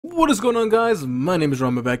What is going on, guys? My name is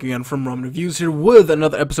Ramen, back again from Ramen Reviews here with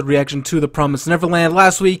another episode reaction to The Promised Neverland.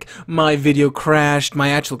 Last week, my video crashed,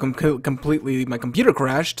 my computer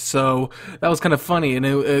crashed, so that was kind of funny, and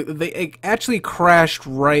it actually crashed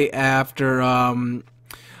right after,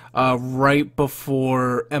 right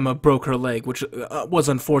before Emma broke her leg, which was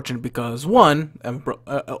unfortunate because, one,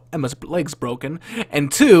 Emma's leg's broken,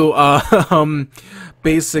 and two,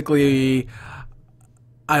 basically,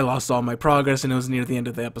 I lost all my progress and it was near the end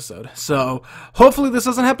of the episode. So hopefully this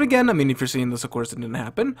doesn't happen again. I mean, if you're seeing this, of course it didn't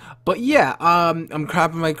happen. But yeah, I'm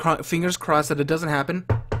keeping my fingers crossed that it doesn't happen.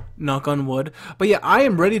 Knock on wood. But yeah, I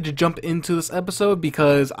am ready to jump into this episode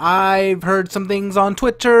because I've heard some things on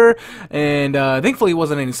Twitter, and thankfully it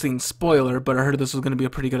wasn't anything spoiler, but I heard this was going to be a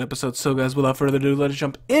pretty good episode. So guys, without further ado, let's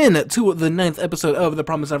jump in to the 9th episode of The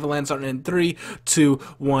Promised Neverland, starting in 3, 2,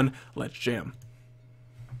 1, let's jam.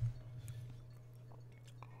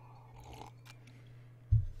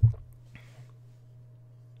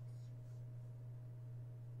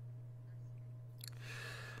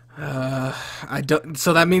 I don't.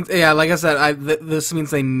 So that means, yeah, like I said, this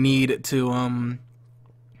means they need to.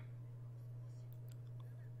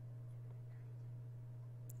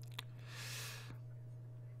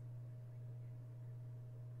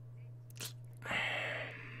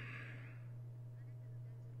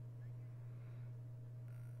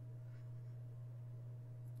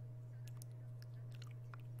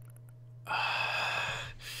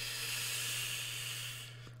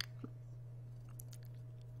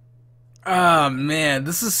 Oh man,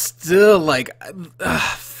 this is still like,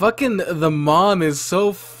 fucking the mom is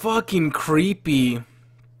so fucking creepy.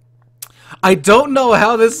 I don't know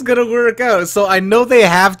how this is gonna work out, so I know they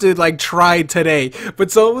have to like try today.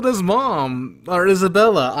 But so with his mom or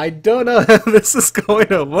Isabella, I don't know how this is going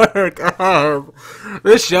to work.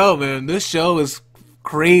 This show, man, this show is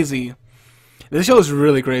crazy. This show is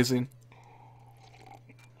really crazy.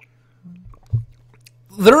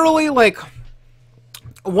 Literally, like,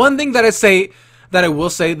 one thing that I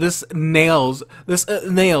will say, this nails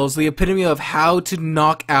the epitome of how to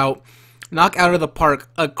knock out of the park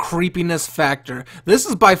a creepiness factor. This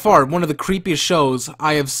is by far one of the creepiest shows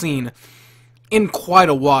I have seen in quite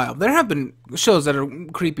a while. There have been shows that are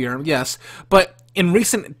creepier, yes, but in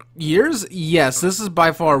recent years, yes, this is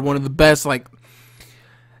by far one of the best. Like,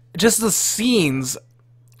 just the scenes,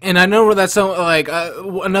 and I know that some like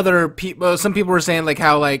some people were saying like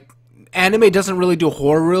how like anime doesn't really do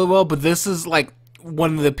horror really well, but this is like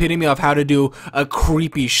one of the epitome of how to do a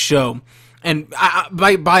creepy show. And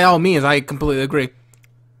by all means, I completely agree.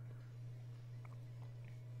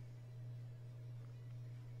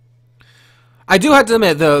 I do have to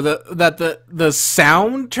admit though that the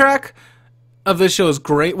soundtrack of this show is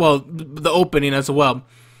great. Well, the opening as well.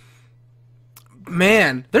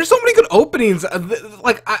 Man, there's so many good openings.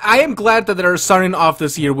 Like, I am glad that they're starting off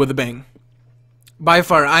this year with a bang. By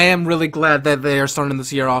far, I am really glad that they are starting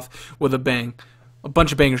this year off with a bang. A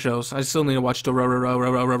bunch of banger shows. I still need to watch the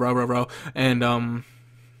Row, and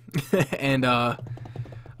and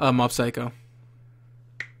Mob Psycho.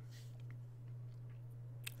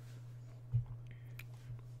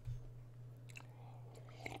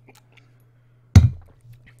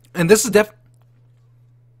 And this is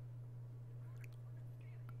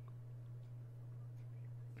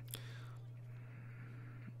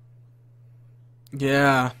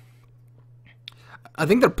yeah. I'm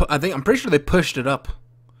pretty sure they pushed it up.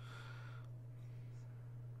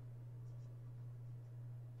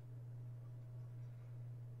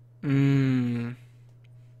 Mm.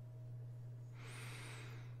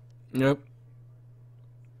 Yep.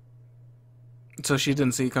 So she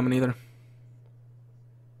didn't see it coming either.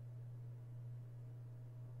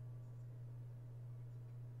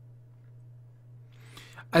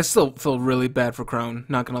 I still feel really bad for Crone,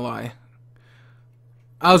 not gonna lie.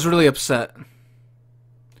 I was really upset.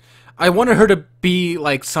 I wanted her to be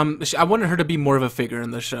like I wanted her to be more of a figure in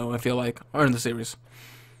the show, I feel like, or in the series.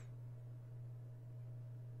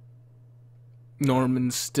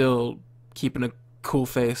 Norman's still keeping a cool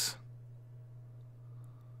face.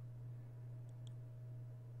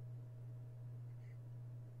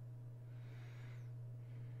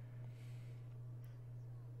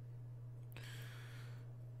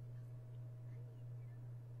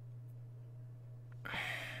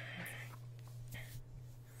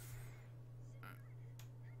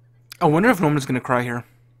 I wonder if Norman's gonna cry here.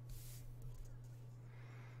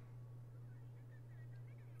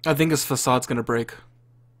 I think his facade's gonna break.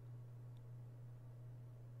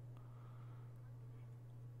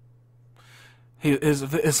 His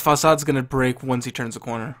facade's gonna break once he turns the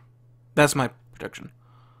corner. That's my prediction.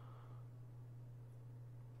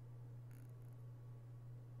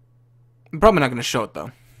 I'm probably not going to show it,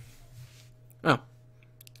 though. Oh.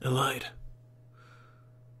 I lied.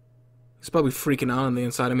 He's probably freaking out on the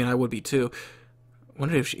inside. I mean, I would be, too.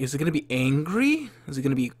 Wonder if is it gonna be angry? Is it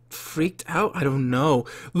gonna be freaked out? I don't know.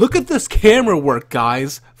 Look at this camera work,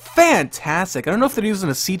 guys. Fantastic. I don't know if they're using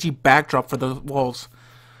a CG backdrop for the walls.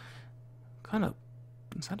 Kind of.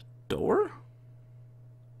 Is that a door?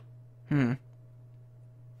 Hmm.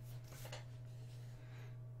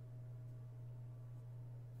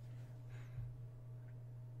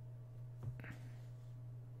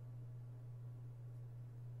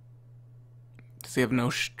 Does he have no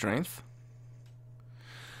strength?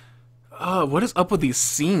 What is up with these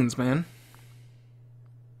scenes, man?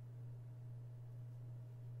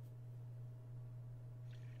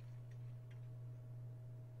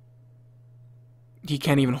 He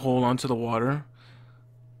can't even hold on to the water.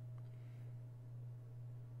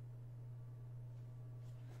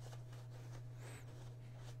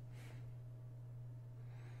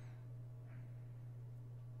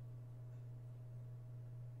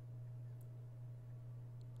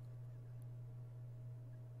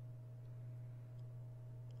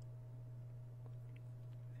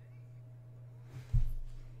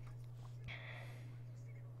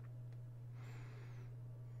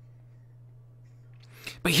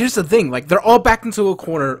 But here's the thing, like, they're all backed into a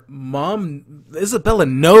corner. Isabella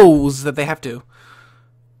knows that they have to.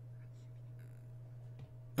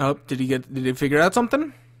 Oh, did he figure out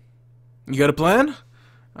something? You got a plan?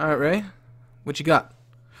 Alright, Ray. What you got?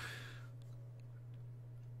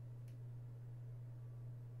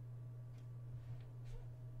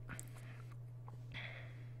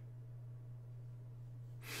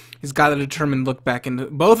 He's got a determined look back into...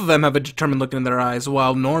 Both of them have a determined look in their eyes,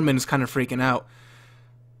 while Norman is kind of freaking out.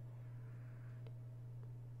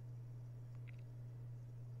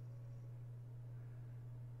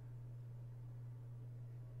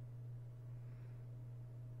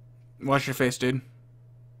 Wash your face, dude.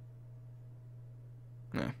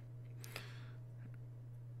 Yeah.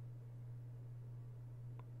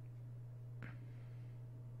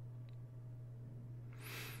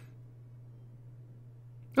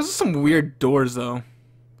 Those are some weird doors, though.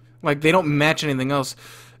 Like, they don't match anything else.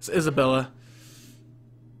 It's Isabella.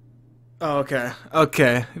 Oh, okay.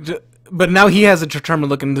 Okay. But now he has a determined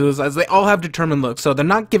look into his eyes. They all have determined looks, so they're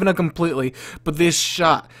not giving up completely. But these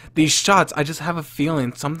shots, I just have a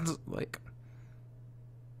feeling something's like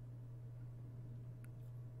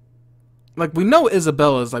we know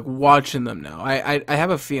Isabella's like watching them now. I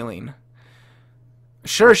have a feeling.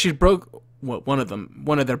 Sure, she broke one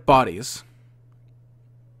of their bodies.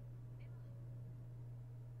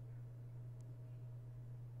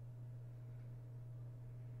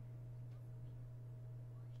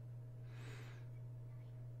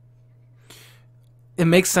 It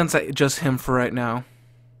makes sense that just him for right now.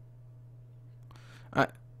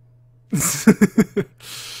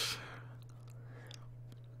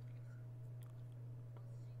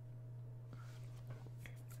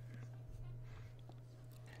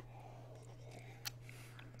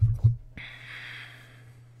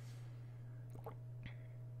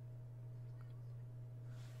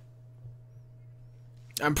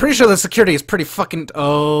 I'm pretty sure the security is pretty fucking...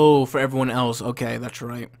 Oh, for everyone else. Okay, that's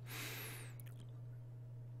right.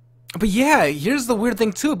 But yeah, here's the weird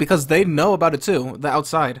thing too, because they know about it too, the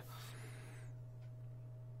outside.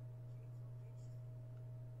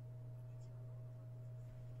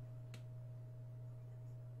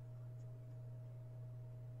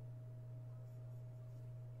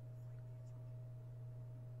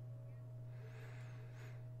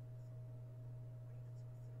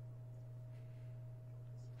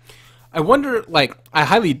 I wonder, like, I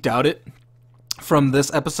highly doubt it from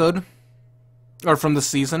this episode, or from the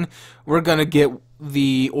season, we're gonna get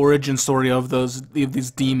the origin story of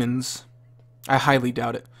these demons. I highly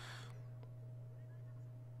doubt it.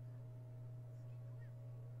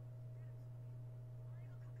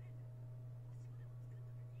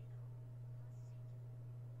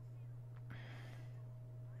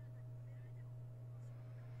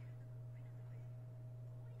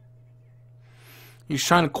 He's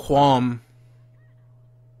trying to qualm.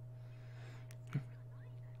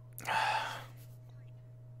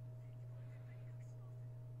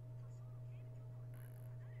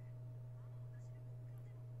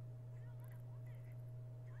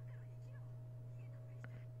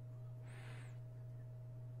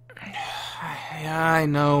 Yeah, I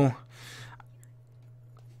know.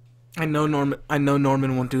 I know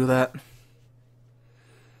Norman won't do that.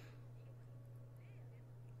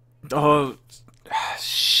 Oh,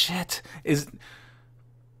 shit.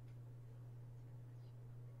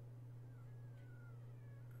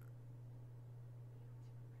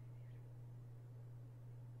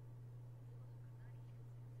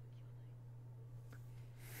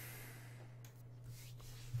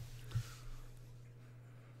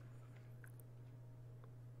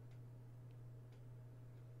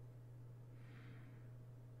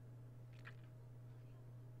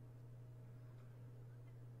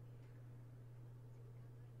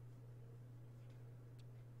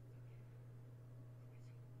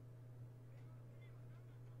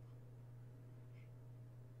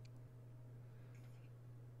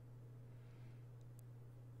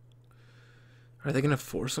 Are they gonna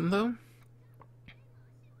force him though?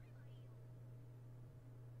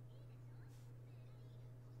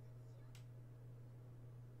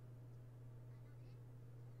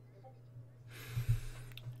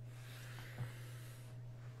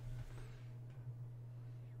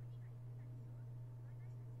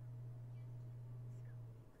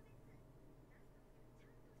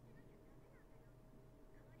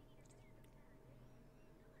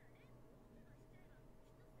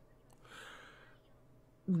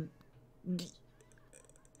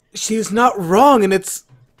 She is not wrong, and it's...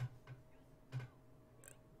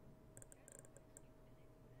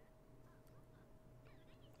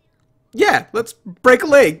 Yeah, let's break a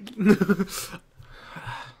leg.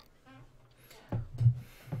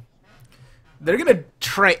 They're gonna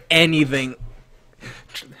try anything.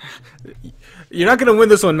 You're not gonna win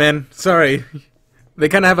this one, man. Sorry. They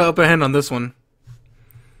kind of have an upper hand on this one.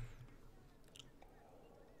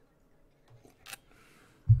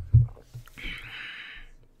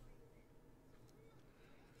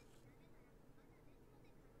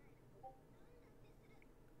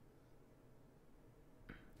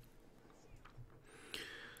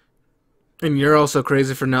 And you're also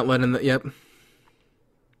crazy for not letting that. Yep.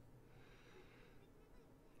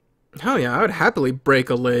 Hell yeah, I would happily break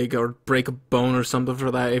a leg or break a bone or something for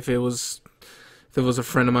that if it was a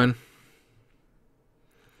friend of mine.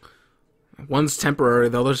 One's temporary,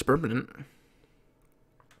 the other's permanent.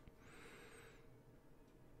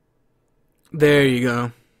 There you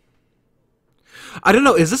go. I don't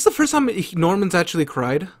know, is this the first time Norman's actually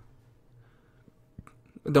cried?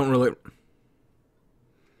 I don't really...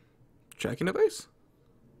 Tracking device?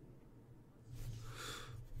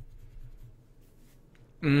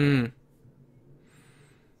 Mmm.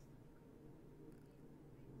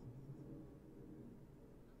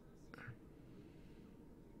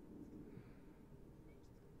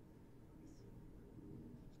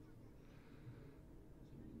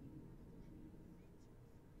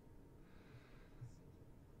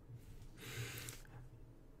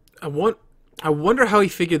 I want... I wonder how he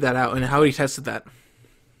figured that out and how he tested that.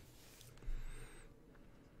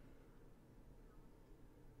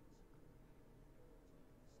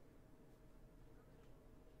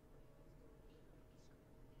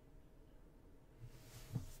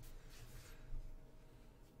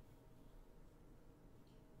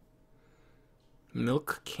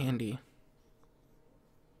 Milk candy.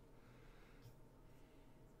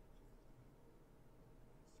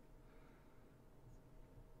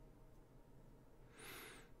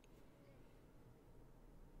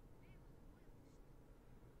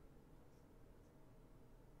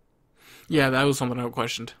 Yeah, that was something I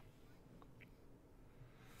questioned.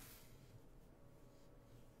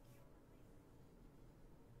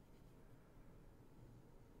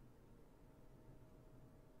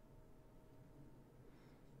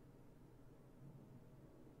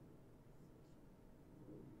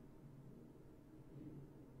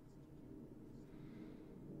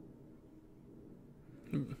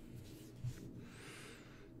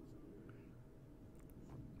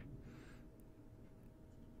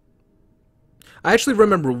 I actually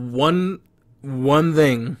remember one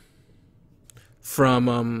thing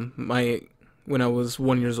from my when I was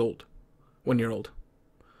 1 years old. 1 year old.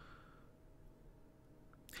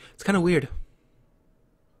 It's kind of weird.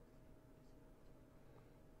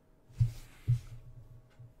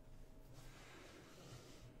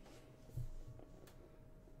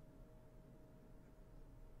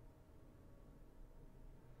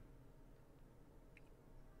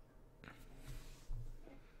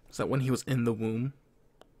 Is that when he was in the womb?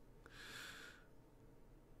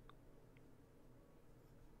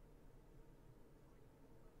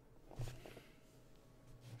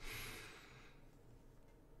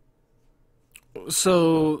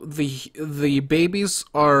 So the babies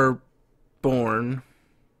are born.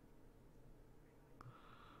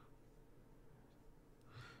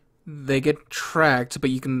 They get tracked, but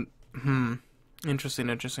you can. Interesting.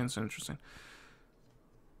 Interesting.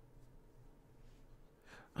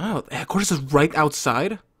 Oh, the headquarters is right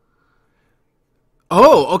outside?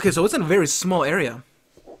 Oh, okay, so it's in a very small area.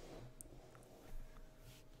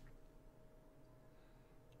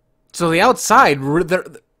 So the outside, there.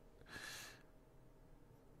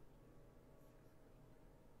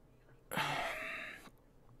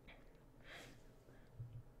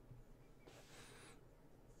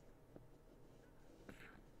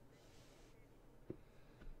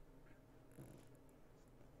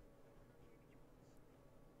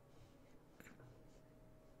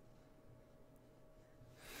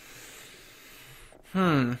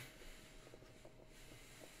 Hmm.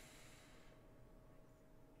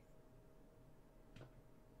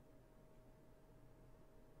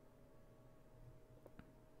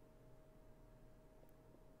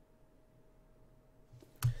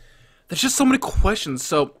 there's just so many questions.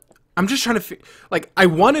 So I'm just trying to like I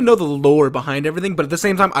want to know the lore behind everything, but at the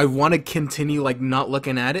same time I want to continue like not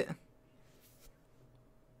looking at it.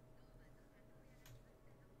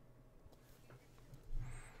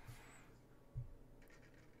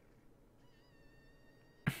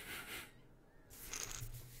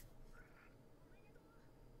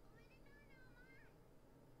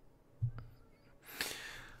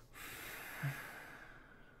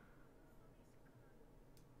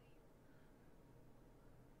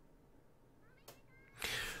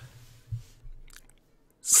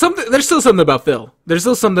 Something there's still something about Phil. There's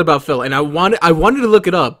still something about Phil, and I wanted to look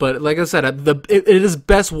it up, but like I said, it is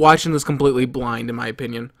best watching this completely blind, in my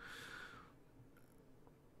opinion.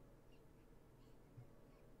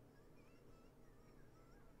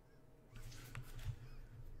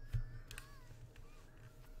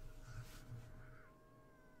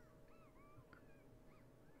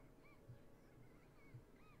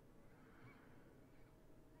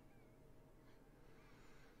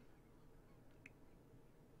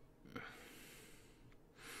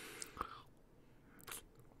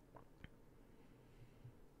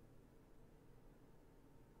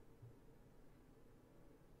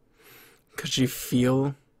 Could she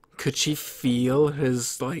feel? Could she feel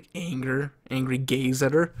his like angry gaze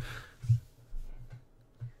at her?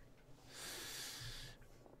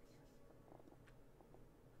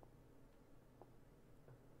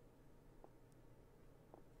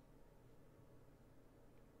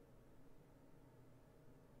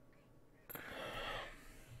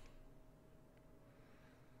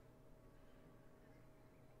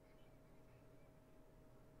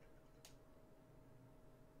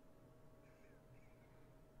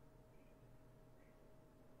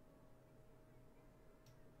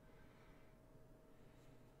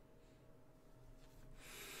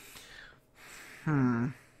 Hmm.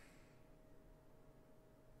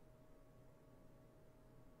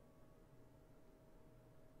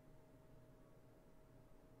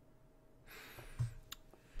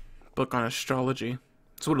 Book on astrology.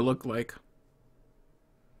 That's what it looked like.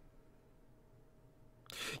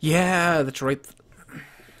 Yeah, that's right.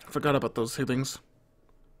 I forgot about those things.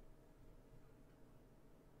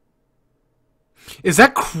 Is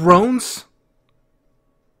that Crohn's?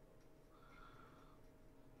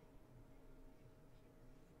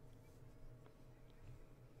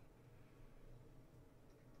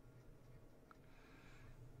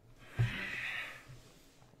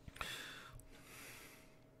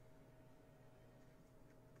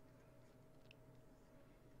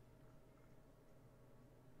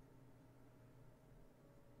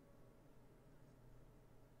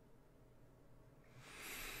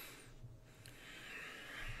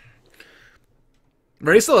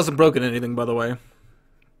 Ray still hasn't broken anything, by the way.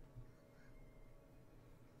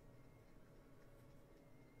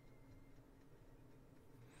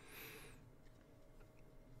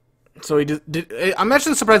 So he did. I'm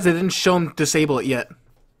actually surprised they didn't show him disable it yet.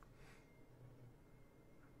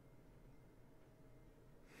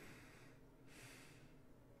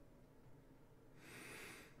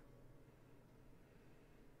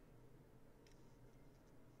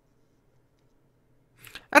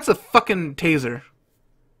 That's a fucking taser.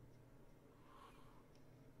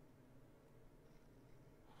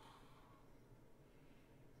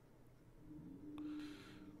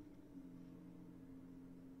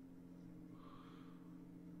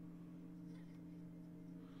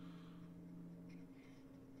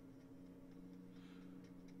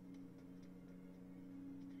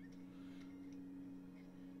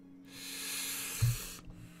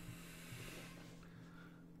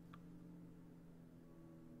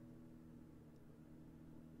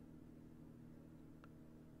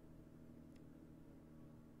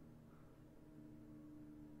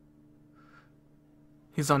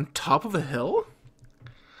 He's on top of a hill?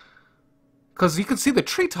 Because you can see the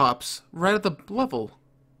treetops right at the level.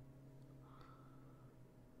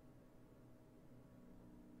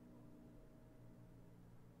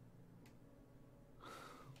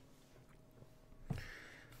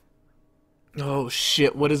 Oh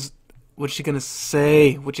shit, what's she gonna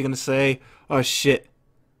say? What's she gonna say? Oh shit.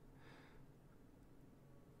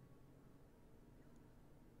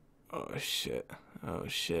 Oh shit. Oh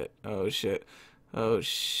shit. Oh shit. Oh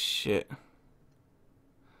shit.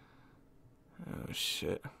 Oh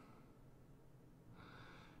shit.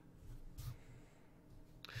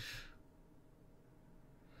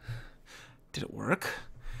 Did it work?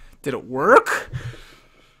 Did it work?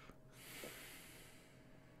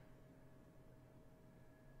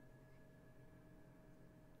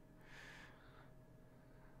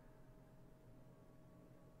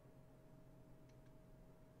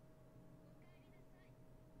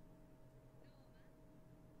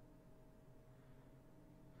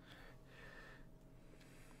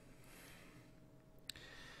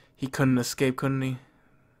 He couldn't escape, couldn't he?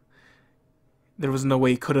 There was no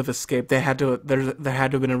way he could have escaped. There had to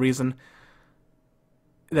have been a reason.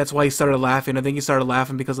 That's why he started laughing. I think he started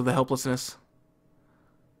laughing because of the helplessness.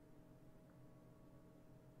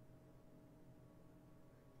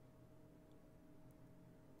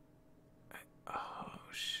 Oh,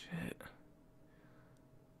 shit.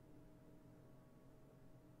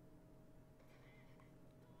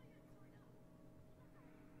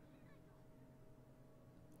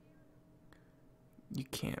 You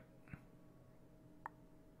can't.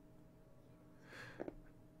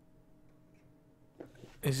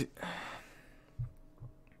 Is it...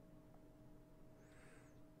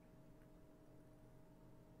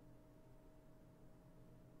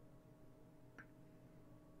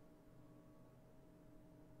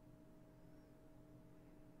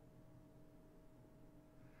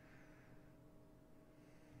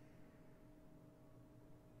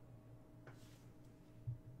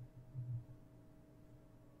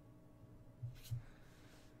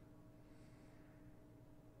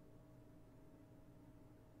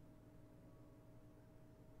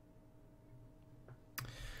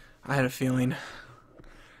 I had a feeling.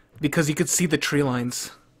 Because you could see the tree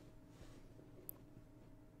lines.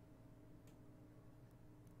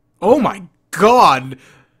 Oh my god!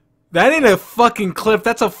 That ain't a fucking cliff,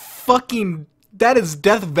 that's a fucking... That is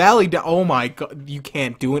Death Valley. Oh my god, you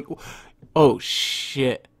can't do it. Oh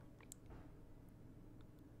shit.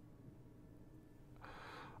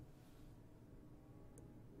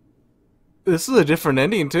 This is a different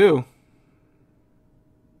ending too.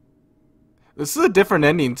 This is a different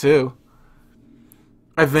ending too.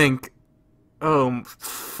 I think. Oh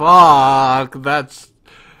fuck, that's...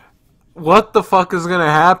 What the fuck is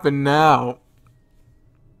gonna happen now?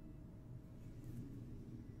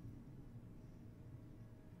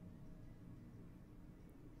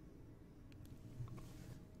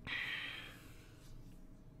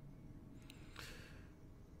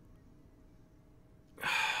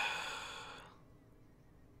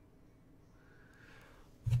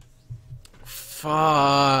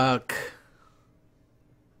 Fuck.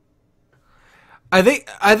 I think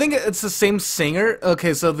it's the same singer.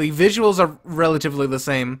 Okay, so the visuals are relatively the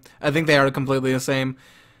same. I think they are completely the same.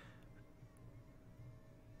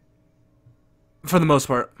 For the most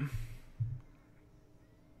part.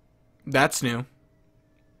 That's new.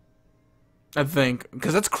 I think.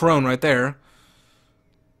 Because that's Crone right there.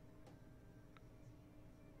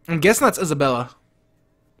 I'm guessing that's Isabella.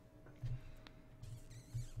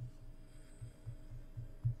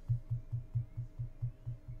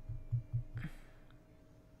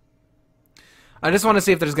 I just want to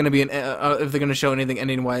see if there's going to be if they're going to show anything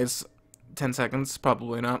ending-wise. 10 seconds?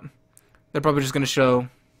 Probably not. They're probably just going to show...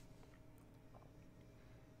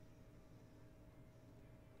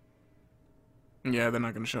 Yeah, they're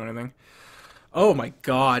not going to show anything. Oh my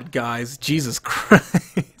god, guys. Jesus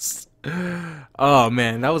Christ. Oh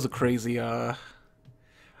man, that was a crazy, I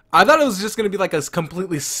thought it was just going to be like a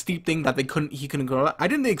completely steep thing that he couldn't go up. I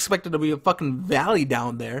didn't expect it to be a fucking valley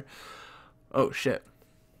down there. Oh shit.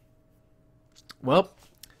 Well,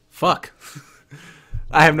 fuck.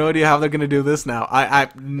 I have no idea how they're gonna do this now. I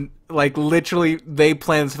like literally they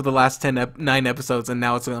planned for the last 9 episodes and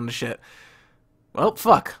now it's on the shit. Well,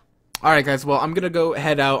 fuck. All right, guys. Well, I'm gonna go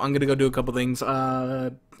head out. I'm gonna go do a couple things.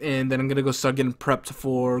 And then I'm gonna go start getting prepped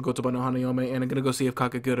for Gotoba no Hanayome, and I'm gonna go see if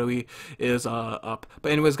Kakagurui is up.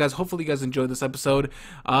 But anyways, guys, hopefully you guys enjoyed this episode.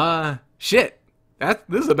 Shit.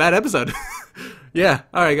 This is a bad episode. Yeah.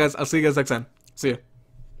 All right, guys. I'll see you guys next time. See ya.